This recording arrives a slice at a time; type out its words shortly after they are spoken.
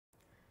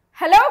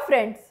Hello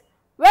friends,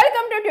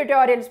 welcome to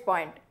Tutorials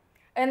Point.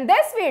 In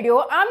this video,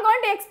 I am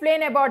going to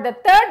explain about the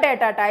third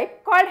data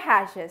type called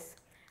hashes.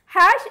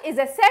 Hash is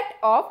a set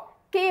of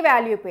key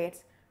value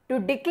pairs. To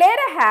declare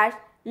a hash,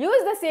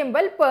 use the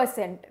symbol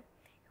 %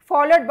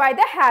 followed by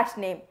the hash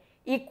name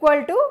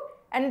equal to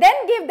and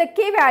then give the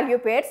key value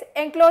pairs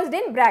enclosed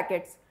in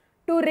brackets.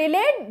 To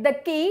relate the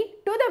key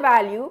to the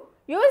value,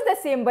 use the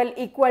symbol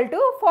equal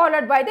to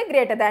followed by the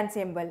greater than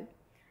symbol.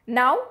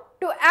 Now,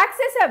 to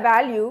access a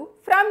value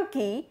from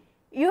key,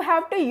 you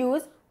have to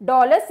use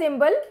dollar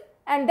symbol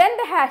and then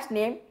the hash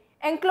name.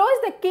 Enclose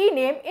the key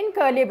name in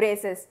curly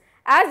braces.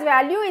 As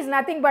value is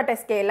nothing but a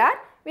scalar,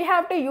 we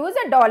have to use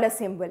a dollar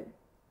symbol.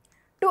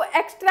 To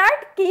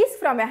extract keys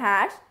from a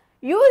hash,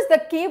 use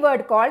the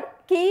keyword called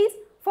keys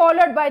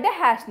followed by the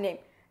hash name.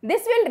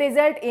 This will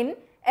result in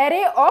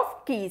array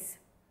of keys.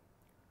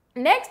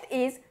 Next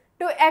is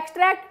to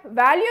extract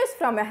values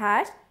from a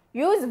hash,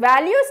 use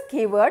values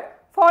keyword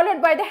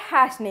followed by the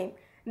hash name.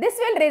 This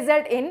will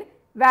result in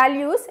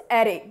values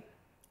array.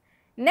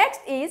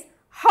 Next is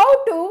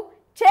how to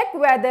check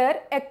whether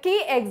a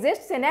key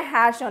exists in a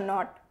hash or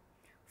not.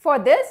 For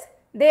this,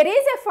 there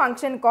is a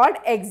function called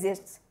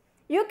exists.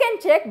 You can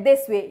check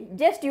this way.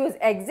 Just use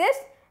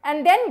exists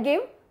and then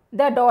give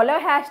the dollar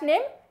hash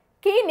name,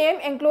 key name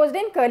enclosed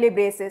in curly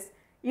braces.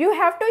 You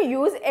have to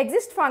use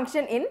exist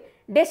function in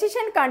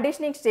decision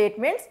conditioning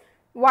statements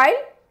while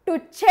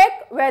to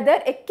check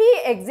whether a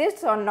key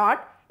exists or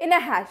not in a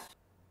hash.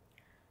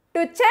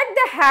 To check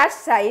the hash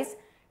size,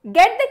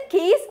 get the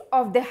keys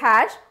of the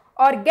hash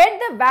or get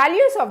the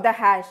values of the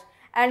hash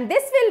and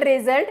this will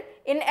result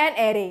in an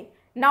array.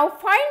 Now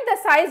find the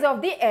size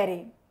of the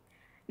array.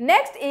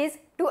 Next is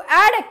to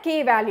add a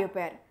key value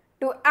pair.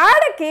 To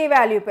add a key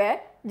value pair,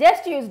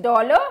 just use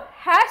dollar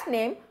hash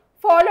name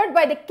followed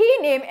by the key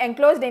name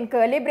enclosed in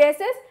curly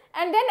braces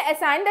and then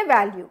assign the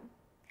value.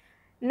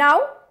 Now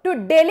to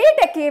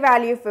delete a key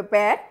value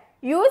pair,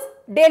 use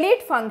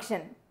delete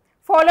function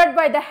followed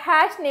by the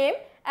hash name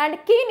and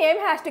key name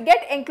has to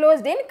get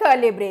enclosed in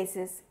curly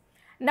braces.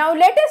 Now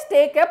let us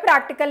take a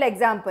practical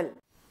example.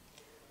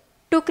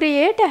 To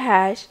create a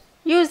hash,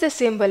 use the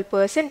symbol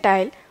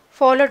 %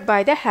 followed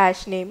by the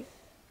hash name.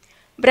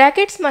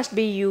 Brackets must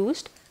be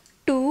used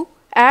to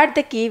add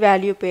the key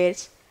value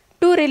pairs.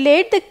 To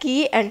relate the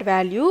key and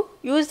value,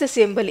 use the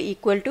symbol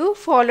equal to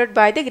followed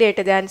by the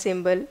greater than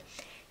symbol.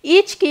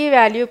 Each key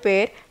value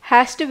pair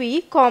has to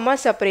be comma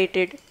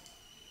separated.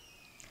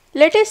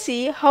 Let us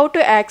see how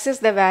to access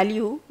the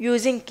value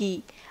using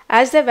key.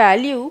 As the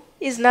value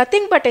is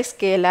nothing but a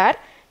scalar,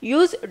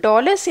 use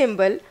dollar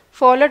symbol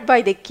followed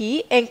by the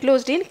key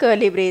enclosed in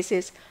curly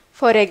braces.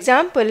 For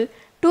example,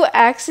 to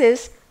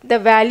access the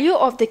value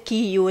of the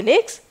key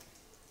Unix,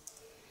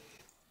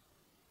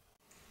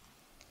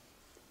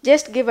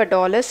 just give a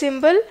dollar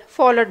symbol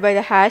followed by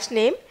the hash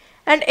name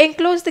and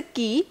enclose the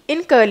key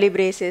in curly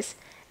braces.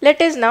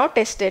 Let us now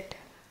test it.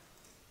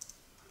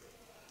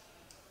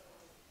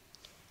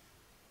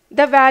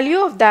 The value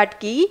of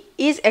that key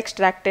is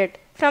extracted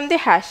from the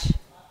hash.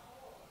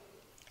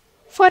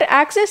 For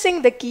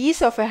accessing the keys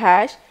of a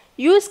hash,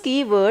 use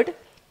keyword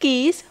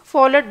keys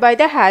followed by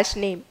the hash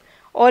name.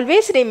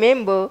 Always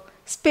remember,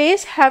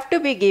 space have to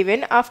be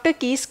given after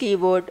keys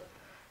keyword.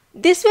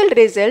 This will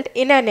result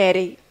in an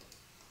array.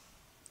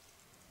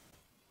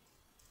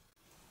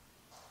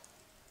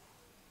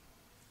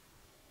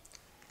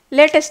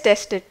 Let us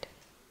test it.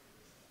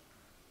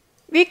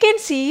 We can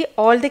see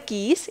all the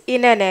keys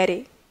in an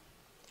array.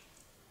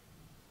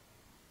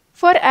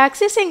 For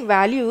accessing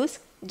values,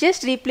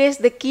 just replace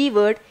the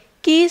keyword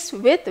keys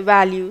with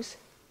values.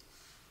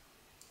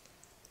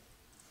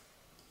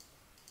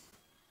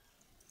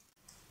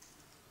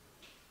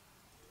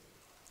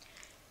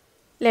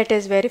 Let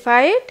us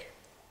verify it.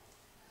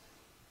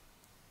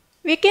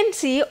 We can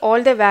see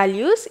all the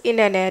values in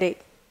an array.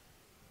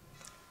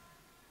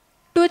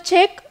 To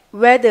check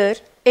whether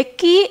a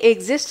key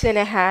exists in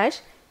a hash,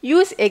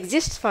 use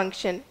exists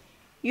function.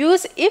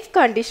 Use if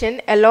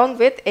condition along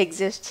with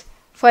exists.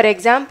 For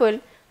example,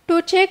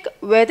 to check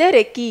whether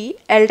a key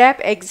LDAP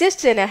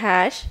exists in a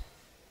hash,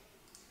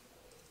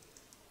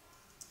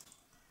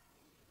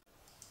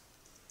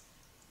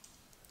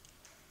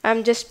 I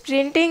am just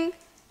printing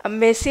a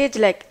message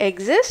like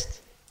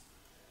exists.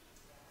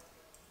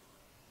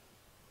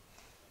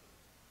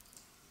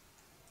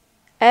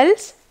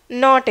 Else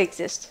not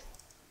exist.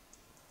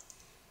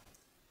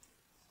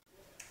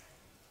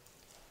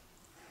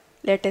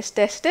 Let us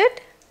test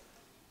it.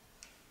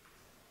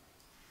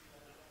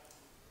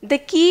 The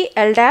key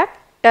LDAP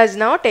does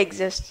not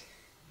exist.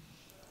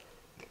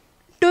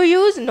 To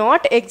use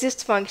not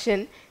exist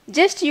function,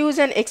 just use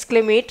an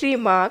exclamatory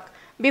mark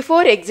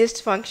before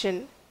exist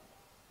function.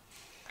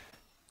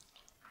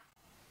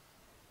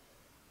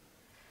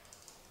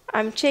 I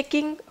am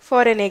checking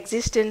for an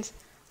existence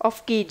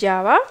of key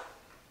Java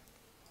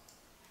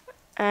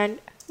and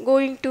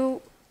going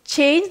to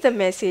change the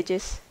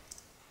messages.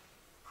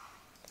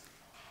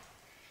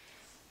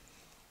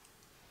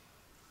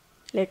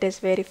 Let us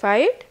verify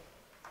it.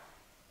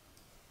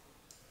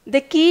 The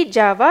key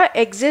Java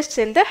exists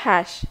in the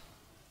hash.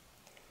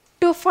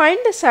 To find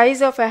the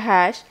size of a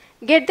hash,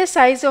 get the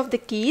size of the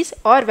keys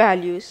or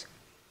values.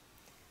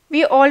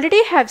 We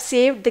already have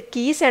saved the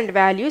keys and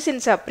values in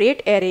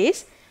separate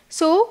arrays,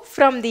 so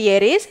from the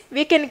arrays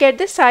we can get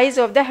the size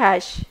of the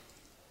hash.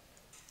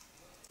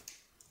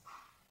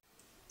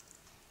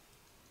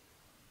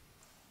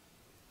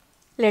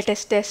 Let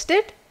us test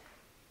it.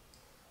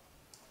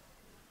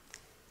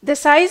 The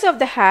size of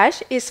the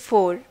hash is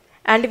 4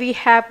 and we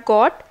have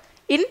got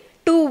in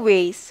two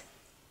ways.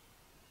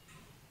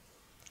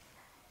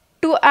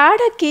 To add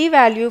a key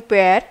value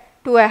pair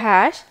to a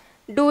hash,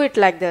 do it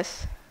like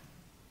this.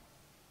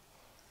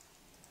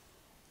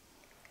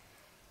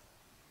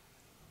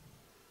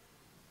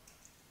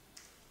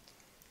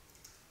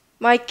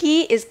 My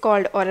key is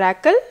called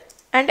Oracle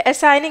and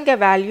assigning a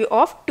value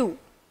of 2.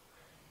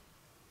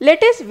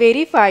 Let us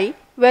verify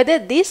whether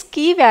this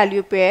key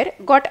value pair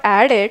got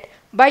added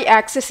by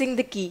accessing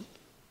the key.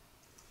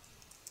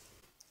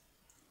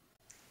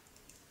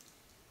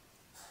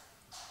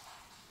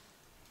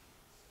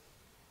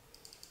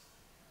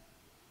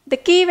 The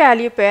key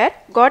value pair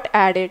got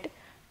added.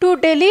 To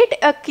delete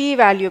a key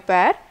value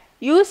pair,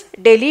 use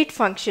delete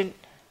function.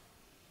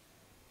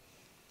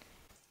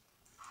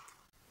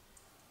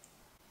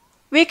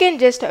 We can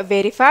just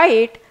verify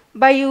it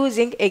by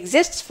using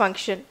exists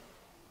function.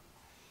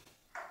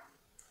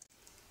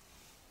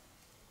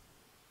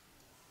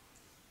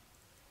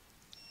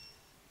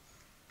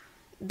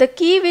 The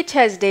key which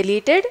has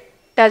deleted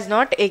does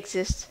not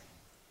exist.